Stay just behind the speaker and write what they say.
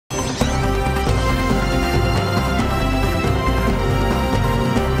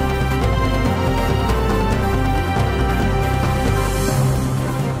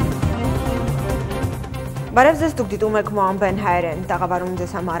Բարև ձեզ, դուք դիտում եք ՄՈԱՄԲԵ-ն հայերեն, տաղավարում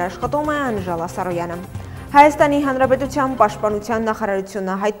ձեզ համար աշխատում է Անժելա Սարոյանը։ Հայաստանի Հանրապետության Պաշտպանության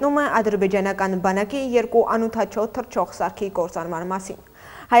նախարարությունը հայտնում է ադրբեջանական բանակի երկու անօդաչու թռչող սարքի կործանման մասին։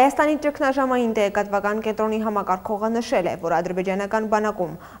 Հայաստանի ճգնաժամային տեղեկատվական կենտրոնի համակարգողը նշել է, որ ադրբեջանական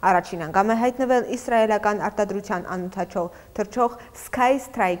բանակում առաջին անգամ է հայտնվել իսրայելական արտադրության անօդաչու թռչող Sky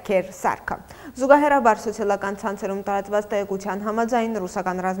Striker սարքը։ Զուգահեռաբար սոցիալական ցանցերում տարածված տեղեկության համաձայն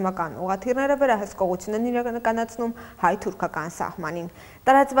ռուսական ռազմական ուղղաթիռները վերահսկողություն են իրականացնում հայ-թուրքական սահմանին։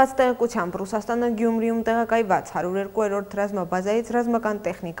 Տարածված տեղեկությամբ Ռուսաստանը Գյումրիում տեղակայված 102-րդ ռազմաբազայից ռազմական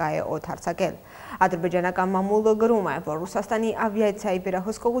տեխնիկա է օդ հարձակել։ Ադրբեջանական մամուլը գրում է, որ Ռուսաստանի ավիացիայի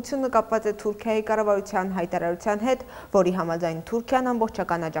վերահսկողությունը կապված է Թուրքիայի կառավարության հայտարարության հետ, որի համաձայն Թուրքիան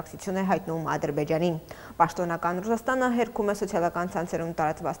ամբողջական աջակցություն է հայտնում Ադրբեջանին։ Պաշտոնական Ռուսաստանը հերքում է սոցիալական ցանցերում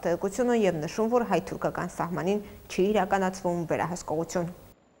տարածված տեղեկությունը եւ նշում, որ հայ-թուրքական սահմանին չի իրականացվում վերահսկողություն։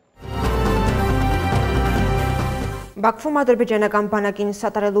 Բաքվում ադրբեջանական բանակին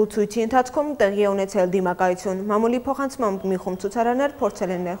սատարելու ցույցի ընթացքում տեղի ունեցել դիմակայություն։ Մամուլի փոխանցմամբ մի խումբ ցուցարարներ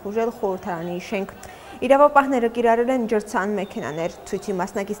փորձել են ներխուժել խորհրդարանի շենք։ Իրավապահները կիրառել են ջրցան մեքենաներ։ Ցույցի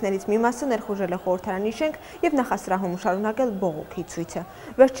մասնակիցներից մի մասը ներխուժել է խորհրդարանի շենք եւ նախասրահում շարունակել բողոքի ցույցը։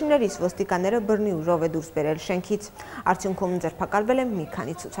 Վերջիններիս ոստիկանները բռնի ուժով է դուրս բերել շենքից։ Արդյունքում ձերբակալվել է մի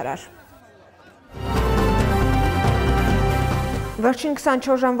քանի ցուցարար։ Վերջին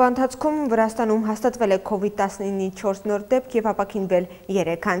 24 ժամվա ընթացքում Վրաստանում հաստատվել է COVID-19-ի 4 նոր դեպք և ապաքինվել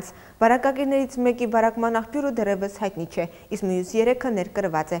 3 անձ։ Վարակագիրներից մեկի վարակման աղբյուրը դեռևս հայտնի չէ, իսկ մյուս 3-ը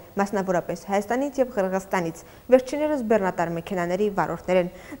ներկրված է, մասնավորապես Հայաստանից և Қырғызстанից։ Վերջիններս բեռնատար մեքենաների վարորդներ են։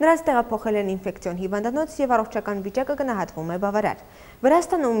 Նրանց տեղափոխել են ինֆեկցիոն հիվանդանոց և առողջական վիճակը գնահատվում է բավարար։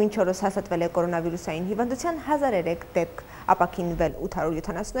 Վրաստանում մինչ օրս հաստատվել է կորոնավիրուսային հիվանդության 1003 դեպք, ապաքինվել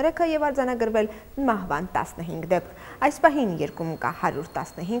 873-ը և արձանագրվել մահվան 15 դեպք։ Այս պահին երկրում կա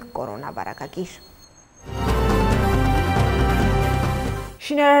 115 կորոնա վարակագիր։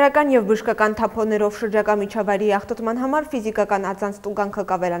 Շինարարական և բժշկական թափոններով շրջակա միջավայրի աղտոտման համար ֆիզիկական անձանց տուգանքը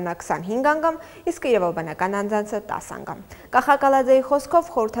կավելանա 25 անգամ, իսկ իրավաբանական անձանցը 10 անգամ։ Կախակալաձեի խոսքով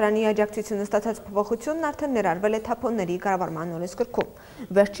խորհրդարանի աջակցությունը ստացած փոփոխությունն արդեն ներառվել է թափոնների կառավարման օրենսգրքում։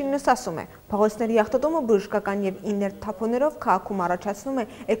 Վերջինս ասում է, փողոցների աղտոտումը բժշկական և իներտ թափոններով քաղաքում առաջացնում է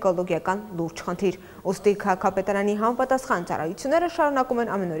էկոլոգիական լուրջ խնդիր։ Ուստի քաղաքապետարանի համապատասխան ծառայությունները շարունակում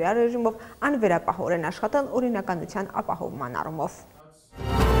են ամենօրյա ռեժիմով անվերապահորեն աշխատել օրինականության ապահովման առումով։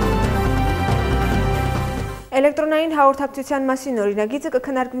 Էլեկտրոնային հաղորդակցության մասին օրինագիծը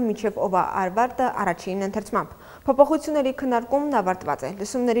կքննարկվի մինչև օրվա ավարտը առաջին ընթերցմամբ։ Փոփոխությունների քննարկումն ավարտված է։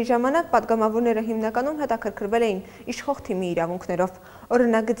 Լսումների ժամանակ պատգամավորները հիմնականում հետաքրքրվել էին իշխող թիմի իրավունքներով։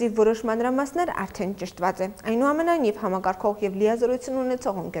 Օրինագծի որոշ մանրամասներ արդեն ճշտված է։ Այնուամենայնիվ համակարգող և լիազորություն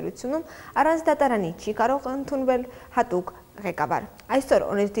ունեցող ընկերությունում առանց դատարանի չի կարող ընդունվել հատուկ ղեկավար։ Այսօր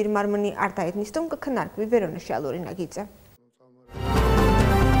օրենսդիր մարմնի արտահայտ նիստում կքննարկվի վերոնշյալ օրինագիծը։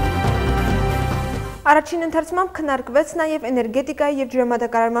 Առաջին ընթերցմամբ քննարկվեց նաև էներգետիկայի և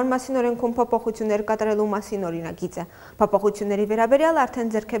ջրամատակարարման մասին օրենքում փոփոխություններ կատարելու մասին օրինագիծը։ Փոփոխությունների վերաբերյալ արդեն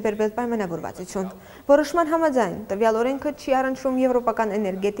ձեռք է բերվել պայմանավորվածություն։ Որոշման համաձայն տվյալ օրենքը չի առնչվում Եվրոպական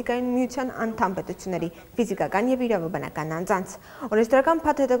էներգետիկային միության անդամ պետությունների ֆիզիկական և իրավաբանական անձանց։ Օրենսդրական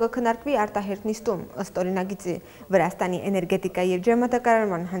փաթեթը կքննարկվի արտահերթ նիստում։ Ըստ օրինագծի Վրաստանի էներգետիկայի և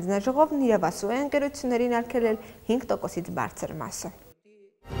ջրամատակարարման հանձնաժողովն իրավասու է ընկերություններին արգելել 5%-ից բարձր մասը։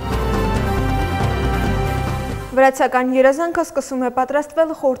 Վրացական երազանքը սկսում է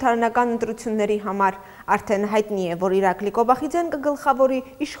պատրաստվել խորհրդարանական ընտրությունների համար։ Արդեն հայտնի է, որ Իրակլի Կոբախիձեն կգլխավորի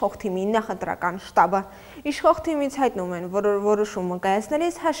իշխող թիմի նախընտրական շտաբը։ Իշխող թիմից հայտնում են, որ որոշումը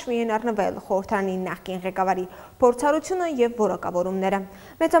կայացնելիս հաշվի են առնվել խորհրդարանի նախկին ղեկավարի փորձառությունը և որակավորումները։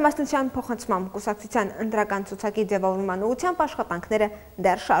 Մեծամասնության փոխանցմամբ կուսակցության ընտրական ցուցակի ձևավորման ուղղությամբ աշխատանքները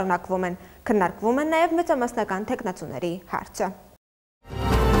դեռ շարունակվում են։ Քննարկվում են նաև մեծամասնական թեկնածուների հարցը։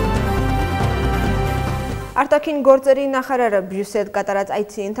 Արտաքին գործերի նախարարը Բրյուսել կատարած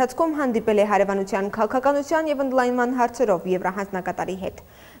այցի ընթացքում հանդիպել է հարևանության քաղաքականության և ընդլայնման հարցերով եվրահանձնակատարի հետ։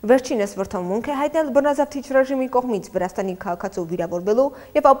 Վերջինս վրդովմունք է հայտնել բռնազավթիչ ռեժիմի կողմից Վրաստանի քաղաքացու վիրավորվելու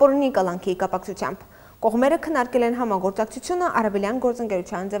և ապօրինի կալանքի կապակցությամբ։ Կողմերը քննարկել են համագործակցությունը արաբելյան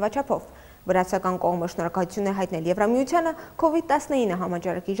գործընկերության ձևաչափով։ Վրացական կողմը շնորհակալություն է հայտնել Եվրամիությանը COVID-19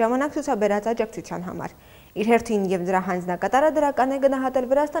 համաճարակի ժամանակ ցուցաբերած աջակցության համար։ Իր հերթին և դրա հանձնակատարը դրական է գնահատել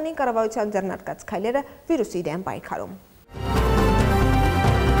Վրաստանի կառավարության ձեռնարկած քայլերը վիրուսի դեմ պայքարում։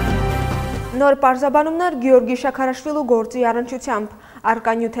 Նոր պարզաբանումներ Գեորգի Շաքարաշվիլու գործի առնչությամբ։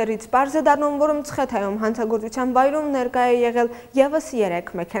 Արկա նյութերից պարզ է դառնում, որ Մցխեթայում հանցագործության վայրում ներկա է եղել ևս 3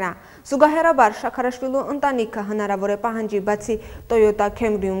 մեքենա։ Զուգահեռաբար Շաքարաշվիլու ընտանիքը հնարավոր է պահանջի բացի Toyota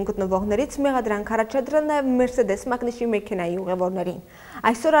Camry-ում գտնվողներից մեղադրանք առաջադրել նաև Mercedes մակնիշի մեքենայի ուղևորներին։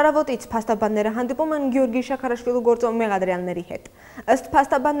 Այսօր առավոտից փաստաբանները հանդիպում են Գյորգի Շաքարաշվիլու գործող մեղադրյալների հետ։ Ըստ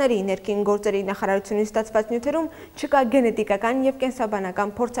փաստաբանների, ներքին գործերի նախարարությունից ստացված նյութերում չկա գենետիկական եւ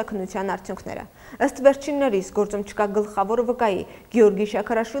կենսաբանական փորձաքննության արդյունքները։ Ըստ վերջիններիս գործում չկա գլխավոր վկայի Գյորգի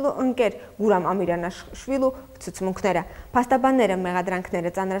Շաքարաշվիլու ընկեր Գուրամ Ամիրանաշվիլու ցուցմունքները։ Փաստաբանները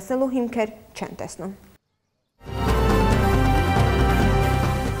մեղադրանքները ծանրացնելու հիմքեր չեն տեսնում։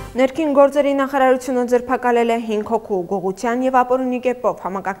 Ներքին գործերի նախարարությունը ձերբակալել է 5 հոգու գողության եւ ապօրինի կերպով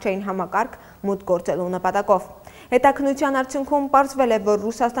համակարգչային համակարգ մուտք գործելու նպատակով։ Հետաքննության արդյունքում պարզվել է, որ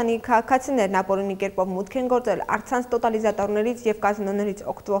Ռուսաստանի քաղաքացիներն ապօրինի կերպով մուտք են գործել առցանց տոտալիզատորներից եւ կազինոներից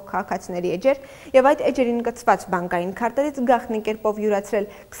օգտվող քաղաքացիների էջեր եւ այդ էջերին կցված բանկային քարտերից գաղտնի կերպով յուրացրել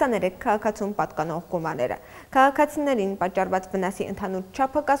 23 քաղաքացուն պատկանող գումարները։ Քաղաքացիներին պատճառված վնասի ընդհանուր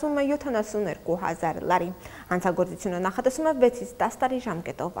չափը կազմում է 72,000 լարի։ Հանցագործությունը նախատեսվում է 6-ից 10 տարի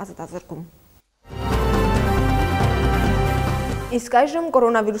ժամկետով ազատազրկում։ Իսկ այժմ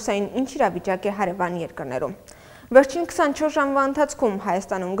կորոնավիրուսային ինչ իրավիճակ է հարևան երկրներում։ Վերջին 24 ժամվա ընթացքում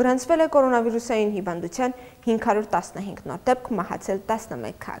Հայաստանում գրանցվել է կորոնավիրուսային հիվանդության 515 նոր դեպք, մահացել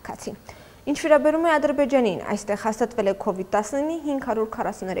 11 քաղաքացի։ Ինչ վերաբերում է Ադրբեջանին, այստեղ հաստատվել է COVID-19-ի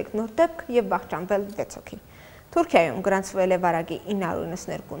 543 նոր դեպք եւ վախճանվել 6 հոգի։ Թուրքիայում գրանցվել է վարակի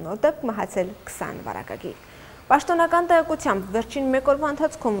 992 նոր դեպք, մահացել 20 վարակագիր։ Պաշտոնական տեղեկությամբ վերջին մեկ օրվա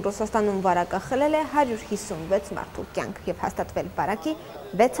ընթացքում Ռուսաստանում վարակը խլել է 156 մարդու կյանք եւ հաստատվել վարակի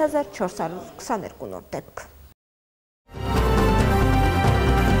 6422 նոր դեպք։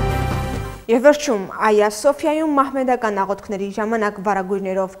 Եվ վերջում Այա Սոֆիայում մահմեդական աղոթքների ժամանակ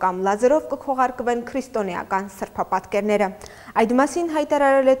վարագույրներով կամ լազերով կքողարկվեն քրիստոնեական սրբապատկերները։ Այդ մասին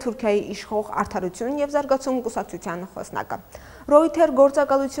հայտարարել է Թուրքիայի իշխող Արդարություն եւ զարգացում կուսակցության խոսնակը։ Ռոյթեր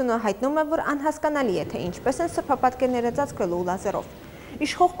գործակալությունը հայտնում է, որ անհասկանալի է, թե ինչպես են սրբապատկերները ծածկվելու լազերով։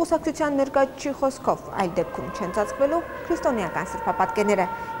 Իշխող կուսակցության ներկայացուցիչի խոսքով այլ դեպքում չեն ծածկվելու քրիստոնեական սրբապատկերները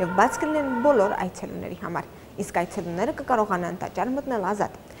եւ բաց կլինեն բոլոր այցելուների համար, իսկ այցելուները կկարողանան տաճար մտնել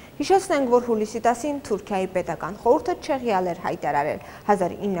ազատ։ Հիշեցնենք, որ հուլիսի 10-ին Թուրքիայի պետական խորհուրդը չեղյալ էր հայտարարել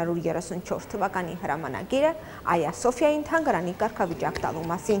 1934 թվականի հրամանագիրը Այա Սոֆիային թանգարանի կարգավիճակ տալու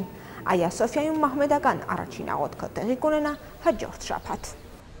մասին։ Այա Սոֆիայում մահմեդական առաջին աղոթքը տեղի կունենա հաջորդ շաբաթ։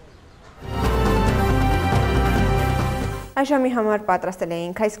 Այժմի համար պատրաստել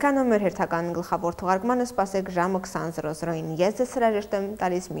էինք այսքանը, մեր հերթական գլխավոր թողարկմանը սպասեք ժամը 20:00-ին։ Ես ձեզ հրաժեշտ եմ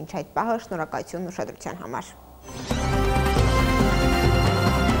տալիս մինչ այդ պահը, շնորհակալություն ուշադրության համար։